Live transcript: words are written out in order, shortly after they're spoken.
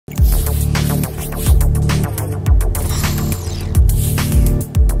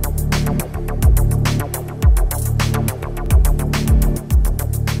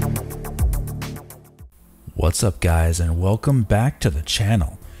What's up guys, and welcome back to the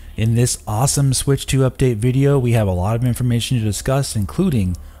channel. In this awesome Switch 2 update video, we have a lot of information to discuss,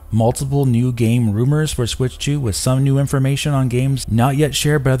 including multiple new game rumors for Switch 2 with some new information on games not yet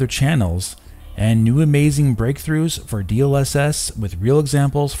shared by other channels, and new amazing breakthroughs for DLSS with real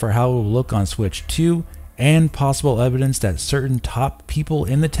examples for how it will look on Switch 2, and possible evidence that certain top people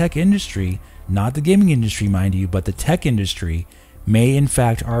in the tech industry, not the gaming industry mind you, but the tech industry, may in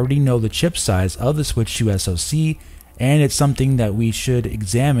fact already know the chip size of the Switch 2 SoC, and it's something that we should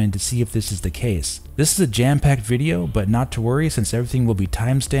examine to see if this is the case. This is a jam-packed video, but not to worry since everything will be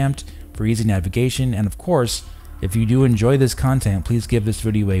time-stamped for easy navigation, and of course, if you do enjoy this content, please give this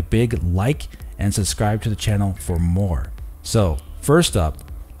video a big like and subscribe to the channel for more. So, first up,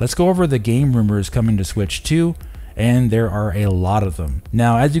 let's go over the game rumors coming to Switch 2, and there are a lot of them.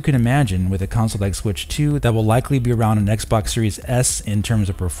 Now, as you can imagine, with a console like Switch 2 that will likely be around an Xbox Series S in terms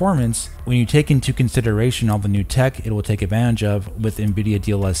of performance, when you take into consideration all the new tech it will take advantage of with NVIDIA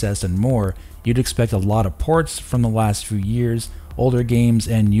DLSS and more, you'd expect a lot of ports from the last few years, older games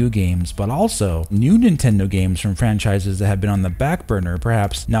and new games, but also new Nintendo games from franchises that have been on the back burner,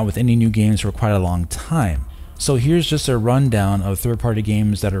 perhaps not with any new games for quite a long time. So here's just a rundown of third-party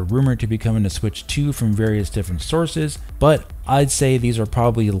games that are rumored to be coming to Switch 2 from various different sources, but I'd say these are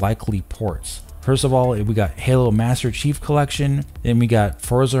probably likely ports. First of all, we got Halo Master Chief Collection, then we got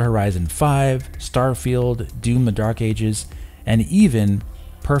Forza Horizon 5, Starfield, Doom the Dark Ages, and even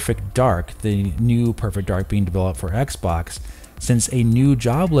Perfect Dark, the new Perfect Dark being developed for Xbox, since a new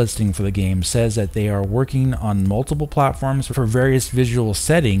job listing for the game says that they are working on multiple platforms for various visual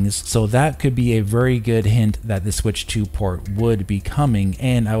settings, so that could be a very good hint that the Switch 2 port would be coming,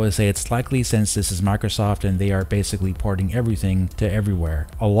 and I would say it's likely since this is Microsoft and they are basically porting everything to everywhere.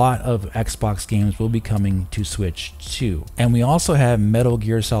 A lot of Xbox games will be coming to Switch 2. And we also have Metal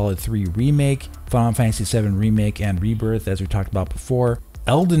Gear Solid 3 Remake, Final Fantasy 7 Remake and Rebirth, as we talked about before,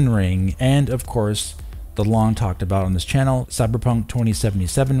 Elden Ring, and of course, the long talked about on this channel, Cyberpunk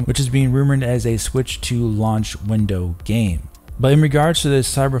 2077, which is being rumored as a Switch 2 launch window game. But in regards to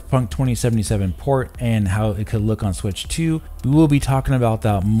this Cyberpunk 2077 port and how it could look on Switch 2, we will be talking about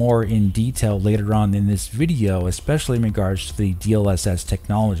that more in detail later on in this video, especially in regards to the DLSS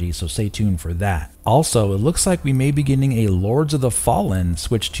technology, so stay tuned for that. Also, it looks like we may be getting a Lords of the Fallen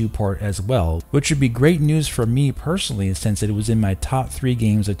Switch 2 port as well, which would be great news for me personally since it was in my top 3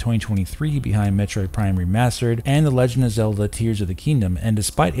 games of 2023 behind Metroid Prime Remastered and The Legend of Zelda Tears of the Kingdom, and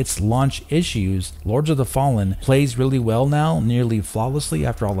despite its launch issues, Lords of the Fallen plays really well now, nearly flawlessly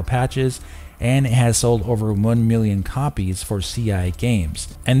after all the patches, and it has sold over 1 million copies for CI games.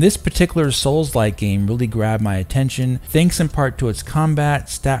 And this particular Souls-like game really grabbed my attention, thanks in part to its combat,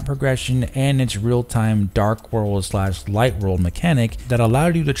 stat progression, and its real-time dark world / light world mechanic that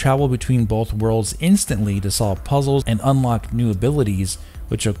allowed you to travel between both worlds instantly to solve puzzles and unlock new abilities,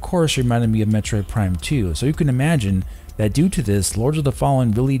 which of course reminded me of Metroid Prime 2. So you can imagine that due to this, Lords of the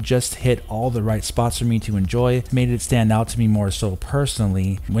Fallen really just hit all the right spots for me to enjoy, made it stand out to me more so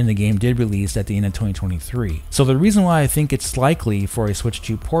personally when the game did release at the end of 2023. So the reason why I think it's likely for a Switch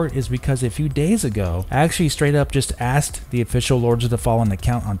 2 port is because a few days ago, I actually straight up just asked the official Lords of the Fallen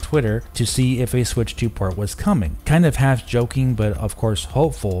account on Twitter to see if a Switch 2 port was coming. Kind of half joking, but of course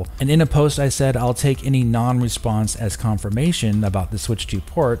hopeful. And in a post I said I'll take any non-response as confirmation about the Switch 2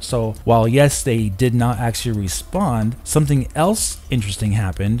 port. So while yes, they did not actually respond, something else interesting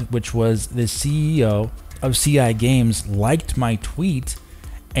happened, which was the CEO of CI Games liked my tweet,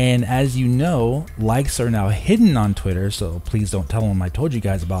 and as you know, likes are now hidden on Twitter, so please don't tell him I told you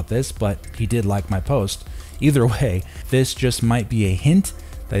guys about this, but he did like my post. Either way, this just might be a hint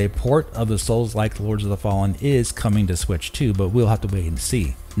that a port of the Souls-like Lords of the Fallen is coming to Switch 2, but we'll have to wait and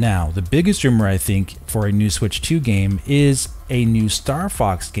see. Now, the biggest rumor I think for a new Switch 2 game is a new Star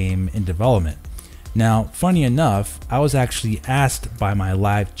Fox game in development. Now, funny enough, I was actually asked by my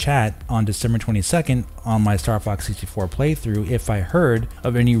live chat on December 22nd on my Star Fox 64 playthrough if I heard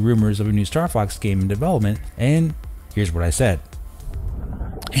of any rumors of a new Star Fox game in development, and here's what I said.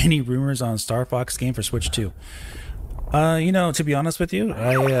 Any rumors on Star Fox game for Switch 2? You know, to be honest with you,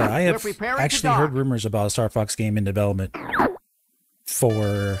 I have actually heard rumors about a Star Fox game in development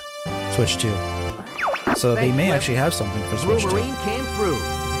for Switch 2. So they may actually have something for Switch 2.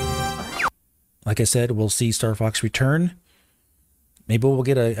 Like I said, we'll see Star Fox Return. Maybe we'll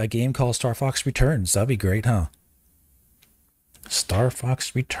get a game called Star Fox Returns. That'd be great, huh? Star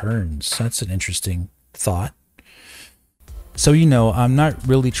Fox Returns. That's an interesting thought. So, you know, I'm not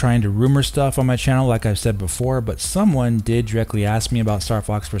really trying to rumor stuff on my channel like I've said before, but someone did directly ask me about Star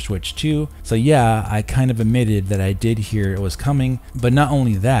Fox for Switch 2. So yeah, I kind of admitted that I did hear it was coming, but not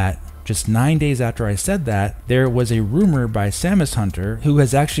only that, just 9 days after I said that, there was a rumor by Samus Hunter, who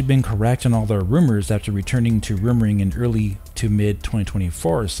has actually been correct on all their rumors after returning to rumoring in early to mid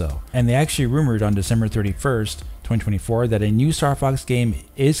 2024 or so. And they actually rumored on December 31st, 2024 that a new Star Fox game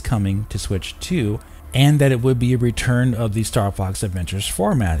is coming to Switch 2, and that it would be a return of the Star Fox Adventures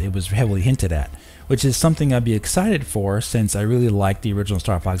format. It was heavily hinted at, which is something I'd be excited for since I really liked the original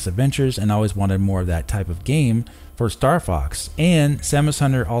Star Fox Adventures and always wanted more of that type of game for Star Fox. And Samus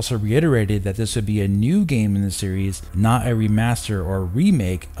Hunter also reiterated that this would be a new game in the series, not a remaster or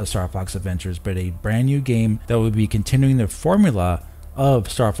remake of Star Fox Adventures, but a brand new game that would be continuing the formula of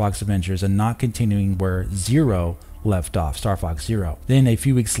Star Fox Adventures and not continuing where Zero left off, Star Fox Zero. Then a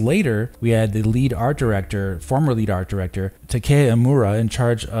few weeks later, we had the former lead art director, Takeo Amura, in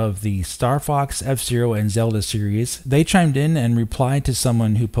charge of the Star Fox, F-Zero, and Zelda series. They chimed in and replied to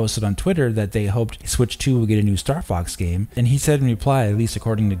someone who posted on Twitter that they hoped Switch 2 would get a new Star Fox game. And he said in reply, at least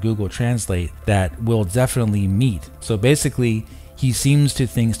according to Google Translate, that we'll definitely meet. So basically, he seems to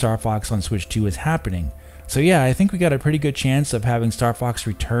think Star Fox on Switch 2 is happening. So yeah, I think we got a pretty good chance of having Star Fox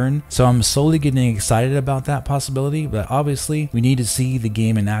return, so I'm slowly getting excited about that possibility, but obviously we need to see the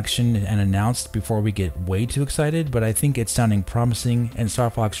game in action and announced before we get way too excited, but I think it's sounding promising, and Star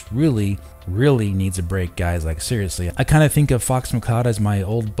Fox really needs a break, guys. Like, seriously, I kind of think of Fox McCloud as my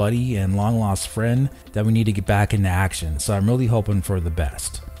old buddy and long lost friend that we need to get back into action, so I'm really hoping for the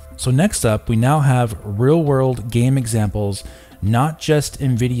best. So next up, we now have real world game examples, not just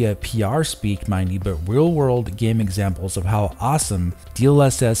NVIDIA PR speak, mind you, but real world game examples of how awesome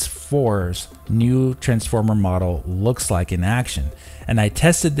DLSS 4's new transformer model looks like in action. And I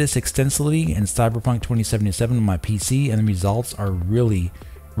tested this extensively in Cyberpunk 2077 on my PC, and the results are really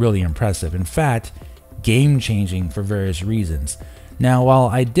impressive. In fact, game changing for various reasons. Now, while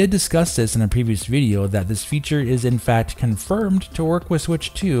I did discuss this in a previous video that this feature is in fact confirmed to work with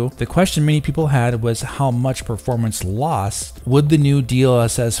Switch 2, the question many people had was how much performance loss would the new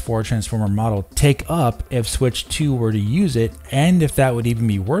DLSS 4 transformer model take up if Switch 2 were to use it, and if that would even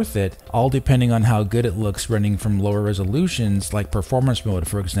be worth it, all depending on how good it looks running from lower resolutions like performance mode,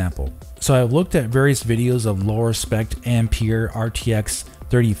 for example. So I've looked at various videos of lower spec Ampere RTX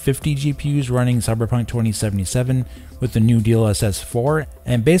 3050 GPUs running Cyberpunk 2077 with the new DLSS 4,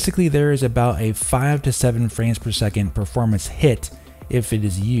 and basically there is about a 5 to 7 frames per second performance hit if it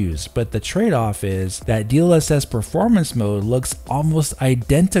is used, but the trade-off is that DLSS performance mode looks almost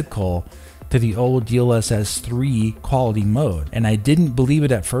identical to the old DLSS 3 quality mode, and I didn't believe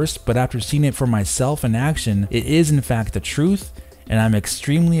it at first, but after seeing it for myself in action, it is in fact the truth. And I'm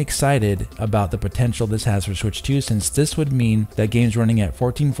extremely excited about the potential this has for Switch 2, since this would mean that games running at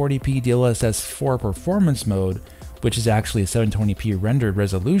 1440p DLSS 4 performance mode, which is actually a 720p rendered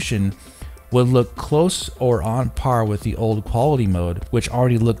resolution, would look close or on par with the old quality mode, which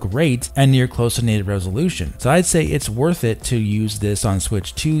already looked great and near close to native resolution. So I'd say it's worth it to use this on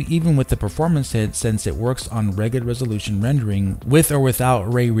Switch 2, even with the performance hit, since it works on regular resolution rendering with or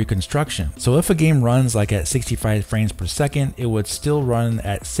without ray reconstruction. So if a game runs like at 65 frames per second, it would still run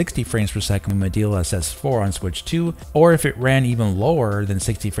at 60 frames per second with my DLSS 4 on Switch 2, or if it ran even lower than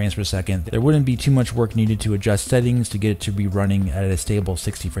 60 frames per second, there wouldn't be too much work needed to adjust settings to get it to be running at a stable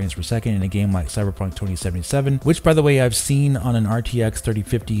 60 frames per second in a game like Cyberpunk 2077, which by the way I've seen on an RTX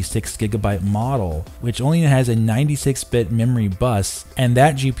 3050 6GB model, which only has a 96-bit memory bus, and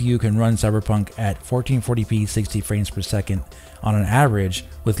that GPU can run Cyberpunk at 1440p 60 frames per second on an average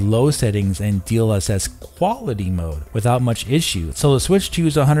with low settings and DLSS quality mode without much issue. So the Switch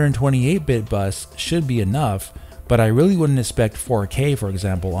 2's 128-bit bus should be enough, but I really wouldn't expect 4K, for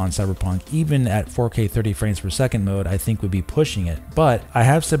example, on Cyberpunk. Even at 4K 30 frames per second mode, I think would be pushing it. But I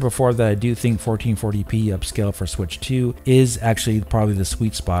have said before that I do think 1440p upscale for Switch 2 is actually probably the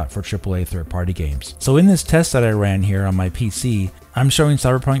sweet spot for AAA third-party games. So in this test that I ran here on my PC, I'm showing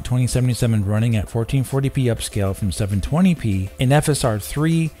Cyberpunk 2077 running at 1440p upscale from 720p in FSR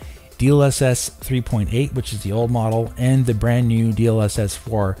 3, DLSS 3.8, which is the old model, and the brand new DLSS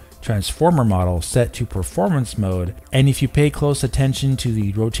 4 transformer model set to performance mode. And if you pay close attention to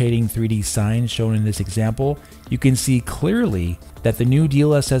the rotating 3D sign shown in this example, you can see clearly that the new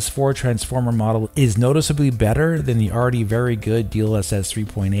DLSS 4 transformer model is noticeably better than the already very good DLSS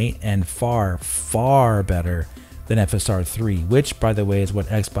 3.8 and far better than FSR 3, which by the way is what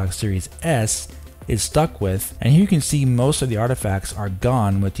Xbox Series S is stuck with. And here you can see most of the artifacts are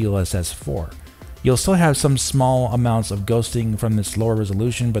gone with DLSS 4. You'll still have some small amounts of ghosting from this lower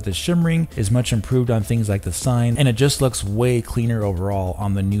resolution, but the shimmering is much improved on things like the sign, and it just looks way cleaner overall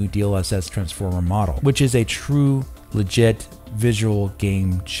on the new DLSS transformer model, which is a true legit visual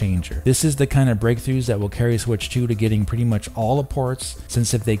game changer. This is the kind of breakthroughs that will carry Switch 2 to getting pretty much all the ports,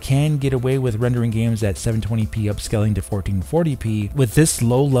 since if they can get away with rendering games at 720p upscaling to 1440p with this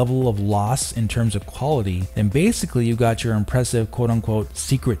low level of loss in terms of quality, then basically you got your impressive quote-unquote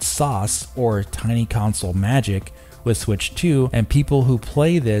secret sauce or tiny console magic with Switch 2, and people who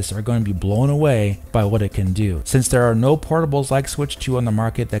play this are going to be blown away by what it can do. Since there are no portables like Switch 2 on the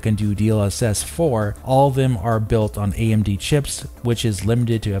market that can do DLSS 4, all of them are built on AMD chips, which is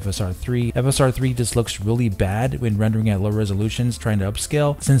limited to FSR 3. FSR 3 just looks really bad when rendering at low resolutions trying to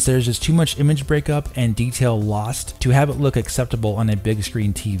upscale, since there's just too much image breakup and detail lost to have it look acceptable on a big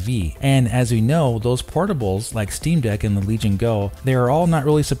screen TV. And as we know, those portables like Steam Deck and the Legion Go, they are all not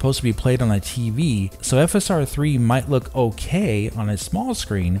really supposed to be played on a TV, so FSR 3 might look okay on a small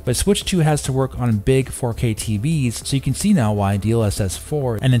screen, but Switch 2 has to work on big 4K TVs, so you can see now why DLSS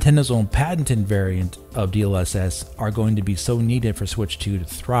 4 and Nintendo's own patented variant of DLSS are going to be so needed for Switch 2 to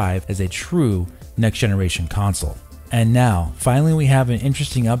thrive as a true next generation console. And now, finally we have an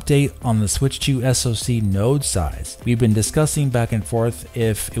interesting update on the Switch 2 SoC node size. We've been discussing back and forth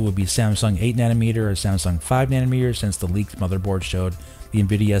if it would be Samsung 8nm or Samsung 5nm since the leaked motherboard showed the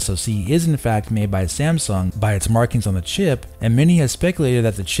NVIDIA SoC is in fact made by Samsung by its markings on the chip, and many have speculated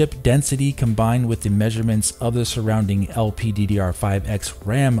that the chip density combined with the measurements of the surrounding LPDDR5X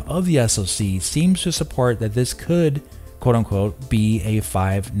RAM of the SoC seems to support that this could, quote unquote, be a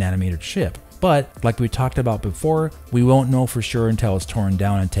 5nm chip. But like we talked about before, we won't know for sure until it's torn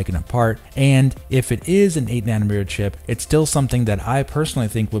down and taken apart. And if it is an 8nm chip, it's still something that I personally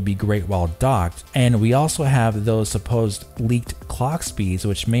think would be great while docked. And we also have those supposed leaked clock speeds,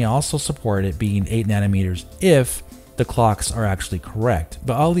 which may also support it being 8nm if the clocks are actually correct.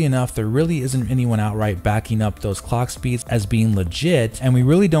 But oddly enough, there really isn't anyone outright backing up those clock speeds as being legit, and we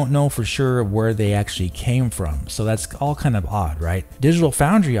really don't know for sure where they actually came from. So that's all kind of odd, right? Digital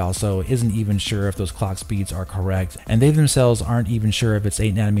Foundry also isn't even sure if those clock speeds are correct, and they themselves aren't even sure if it's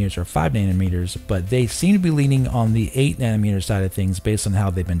 8nm or 5nm, but they seem to be leaning on the 8nm side of things based on how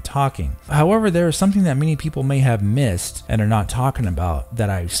they've been talking. However, there is something that many people may have missed and are not talking about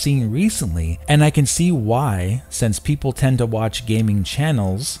that I've seen recently, and I can see why, since people tend to watch gaming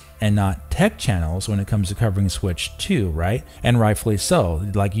channels and not tech channels when it comes to covering Switch 2, right? And rightfully so.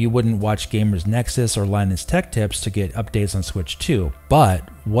 Like, you wouldn't watch Gamers Nexus or Linus Tech Tips to get updates on Switch 2. But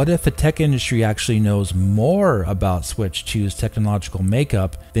what if the tech industry actually knows more about Switch 2's technological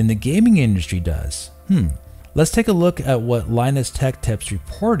makeup than the gaming industry does? Let's take a look at what Linus Tech Tips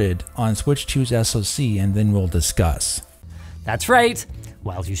reported on Switch 2's SoC, and then we'll discuss. That's right.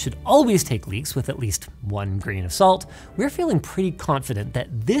 While you should always take leaks with at least one grain of salt, we're feeling pretty confident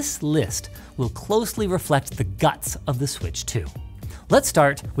that this list will closely reflect the guts of the Switch 2. Let's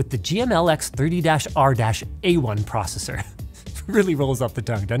start with the GMLX30-R-A1 processor. Really rolls off the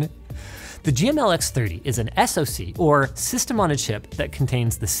tongue, doesn't it? The GMLX30 is an SoC, or system on a chip, that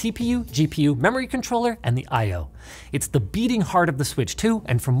contains the CPU, GPU, memory controller, and the I/O. It's the beating heart of the Switch 2,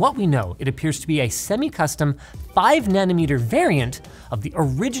 and from what we know, it appears to be a semi-custom 5nm variant of the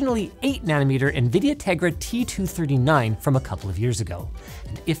originally 8nm NVIDIA Tegra T239 from a couple of years ago.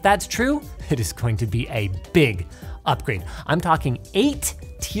 And if that's true, it is going to be a big upgrade. I'm talking 8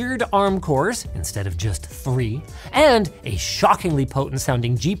 tiered ARM cores instead of just 3, and a shockingly potent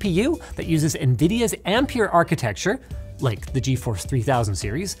sounding GPU that uses NVIDIA's Ampere architecture, like the GeForce 3000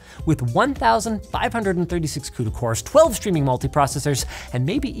 series, with 1,536 CUDA cores, 12 streaming multiprocessors, and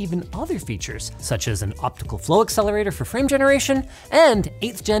maybe even other features, such as an optical flow accelerator for frame generation, and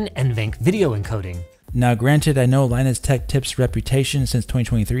 8th gen NVENC video encoding. Now granted, I know Linus Tech Tips' reputation since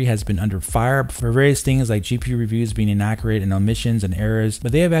 2023 has been under fire for various things like GPU reviews being inaccurate and omissions and errors,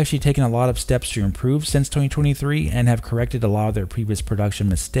 but they have actually taken a lot of steps to improve since 2023 and have corrected a lot of their previous production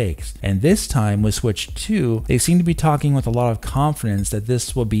mistakes. And this time with Switch 2, they seem to be talking with a lot of confidence that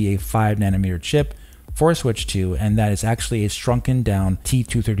this will be a 5nm chip for Switch 2, and that is actually a shrunken down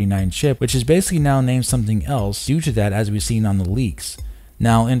T239 chip, which is basically now named something else due to that, as we've seen on the leaks.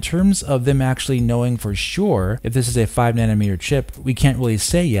 Now, in terms of them actually knowing for sure if this is a 5nm chip, we can't really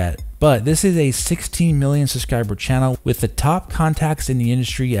say yet, but this is a 16 million subscriber channel with the top contacts in the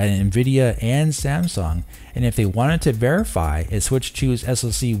industry at NVIDIA and Samsung, and if they wanted to verify if Switch 2's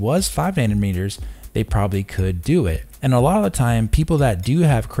SoC was 5nm, they probably could do it. And a lot of the time, people that do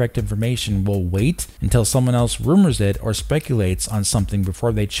have correct information will wait until someone else rumors it or speculates on something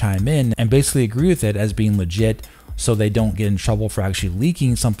before they chime in and basically agree with it as being legit so they don't get in trouble for actually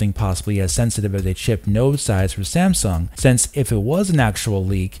leaking something possibly as sensitive as a chip node size for Samsung, since if it was an actual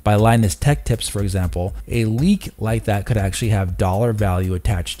leak by Linus Tech Tips, for example, a leak like that could actually have dollar value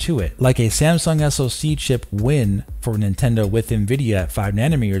attached to it. Like a Samsung SOC chip win for Nintendo with Nvidia at 5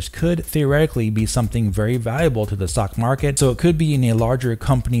 nanometers could theoretically be something very valuable to the stock market, so it could be in a larger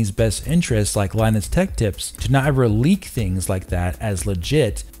company's best interest like Linus Tech Tips to not ever leak things like that as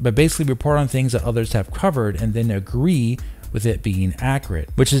legit, but basically report on things that others have covered and then agree with it being accurate,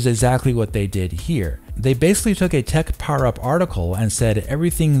 which is exactly what they did here. They basically took a Tech Power Up article and said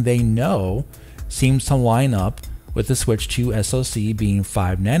everything they know seems to line up with the Switch 2 SoC being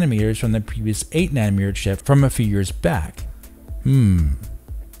 5 nanometers from the previous 8 nanometer chip from a few years back.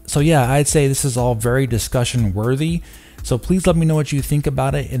 So yeah, I'd say this is all very discussion worthy, so please let me know what you think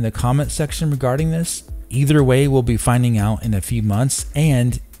about it in the comment section regarding this. Either way, we'll be finding out in a few months,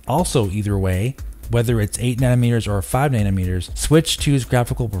 and also either way, whether it's 8 nanometers or 5 nanometers, Switch 2's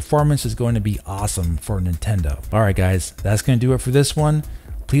graphical performance is going to be awesome for Nintendo. Alright guys, that's going to do it for this one.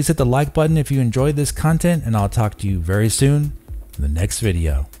 Please hit the like button if you enjoyed this content, and I'll talk to you very soon in the next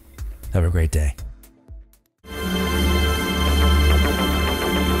video. Have a great day.